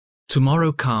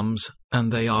Tomorrow Comes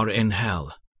and They Are in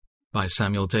Hell by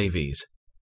Samuel Davies.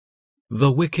 The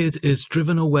wicked is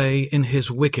driven away in his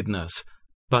wickedness,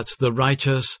 but the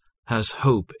righteous has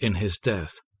hope in his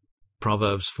death.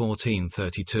 Proverbs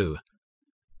 14:32.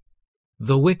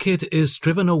 The wicked is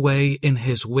driven away in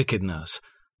his wickedness.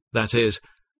 That is,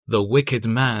 the wicked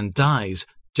man dies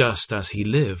just as he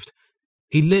lived.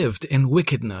 He lived in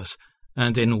wickedness,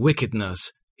 and in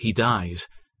wickedness he dies.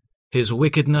 His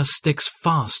wickedness sticks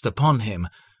fast upon him,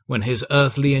 when his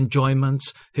earthly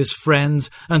enjoyments, his friends,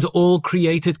 and all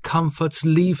created comforts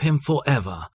leave him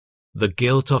forever. The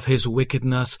guilt of his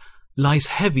wickedness lies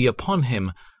heavy upon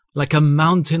him, like a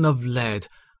mountain of lead,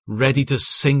 ready to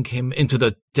sink him into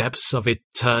the depths of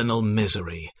eternal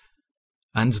misery.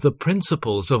 And the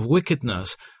principles of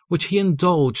wickedness, which he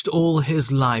indulged all his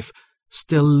life,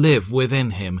 still live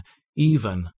within him,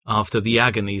 even after the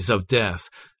agonies of death.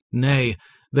 Nay,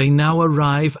 they now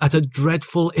arrive at a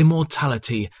dreadful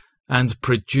immortality and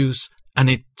produce an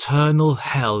eternal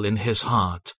hell in his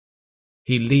heart.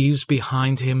 He leaves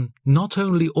behind him not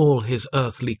only all his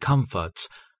earthly comforts,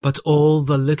 but all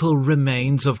the little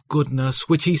remains of goodness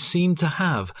which he seemed to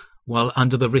have while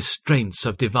under the restraints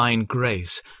of divine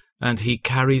grace, and he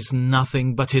carries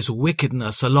nothing but his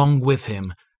wickedness along with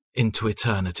him into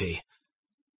eternity.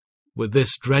 With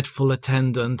this dreadful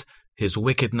attendant, his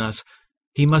wickedness,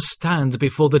 he must stand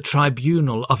before the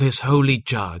tribunal of his holy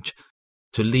judge.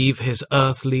 To leave his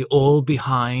earthly all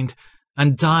behind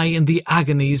and die in the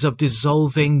agonies of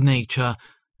dissolving nature,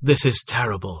 this is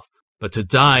terrible. But to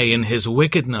die in his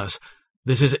wickedness,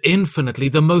 this is infinitely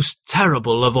the most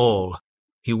terrible of all.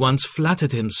 He once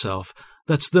flattered himself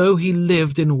that though he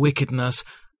lived in wickedness,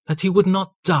 that he would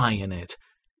not die in it.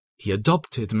 He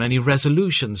adopted many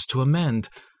resolutions to amend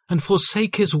and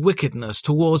forsake his wickedness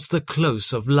towards the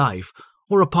close of life,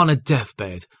 or upon a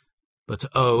deathbed. But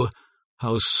oh,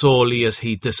 how sorely is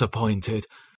he disappointed.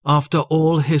 After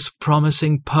all his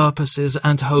promising purposes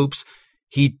and hopes,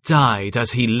 he died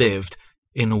as he lived,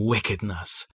 in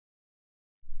wickedness.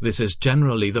 This is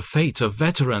generally the fate of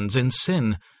veterans in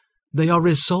sin. They are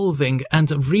resolving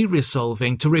and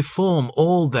re-resolving to reform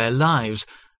all their lives,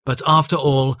 but after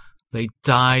all, they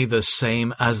die the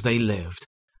same as they lived.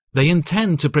 They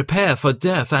intend to prepare for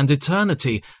death and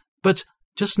eternity, but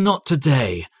just not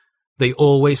today. They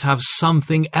always have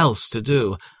something else to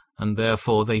do, and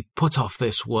therefore they put off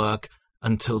this work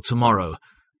until tomorrow.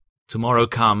 Tomorrow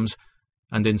comes,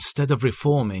 and instead of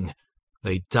reforming,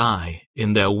 they die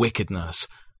in their wickedness.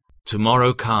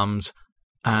 Tomorrow comes,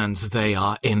 and they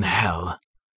are in hell.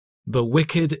 The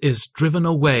wicked is driven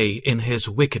away in his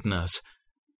wickedness.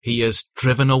 He is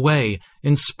driven away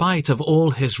in spite of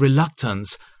all his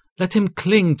reluctance. Let him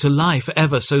cling to life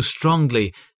ever so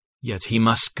strongly, yet he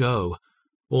must go.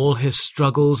 All his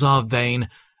struggles are vain,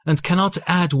 and cannot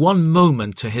add one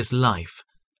moment to his life.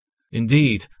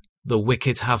 Indeed, the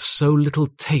wicked have so little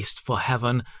taste for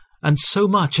heaven, and so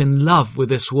much in love with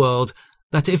this world,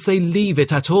 that if they leave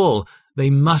it at all, they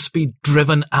must be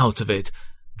driven out of it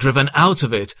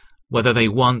whether they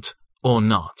want or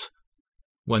not.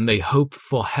 When they hope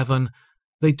for heaven,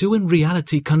 they do in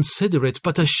reality consider it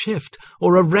but a shift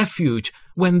or a refuge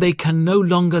when they can no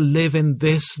longer live in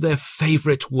this their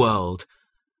favourite world.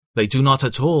 They do not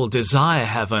at all desire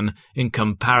heaven in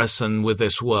comparison with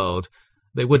this world.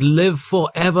 They would live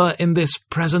forever in this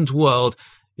present world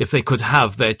if they could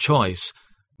have their choice.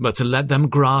 But to let them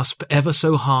grasp ever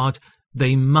so hard,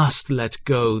 they must let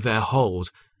go their hold.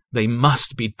 They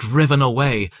must be driven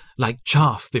away like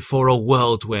chaff before a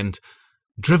whirlwind,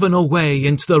 driven away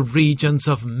into the regions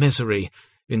of misery,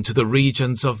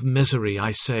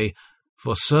 I say,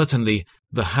 for certainly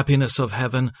the happiness of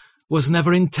heaven was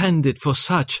never intended for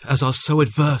such as are so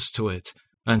adverse to it,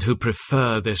 and who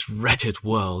prefer this wretched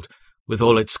world, with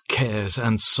all its cares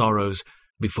and sorrows,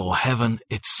 before heaven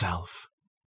itself.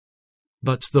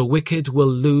 But the wicked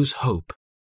will lose hope.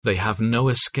 They have no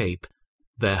escape.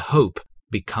 Their hope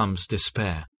becomes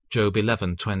despair. Job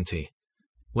 11:20.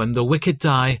 When the wicked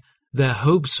die, their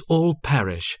hopes all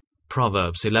perish.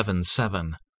 Proverbs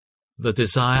 11:7. The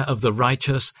desire of the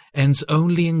righteous ends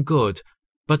only in good,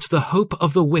 but the hope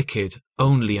of the wicked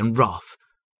only in wrath.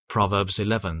 Proverbs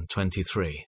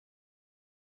 11:23.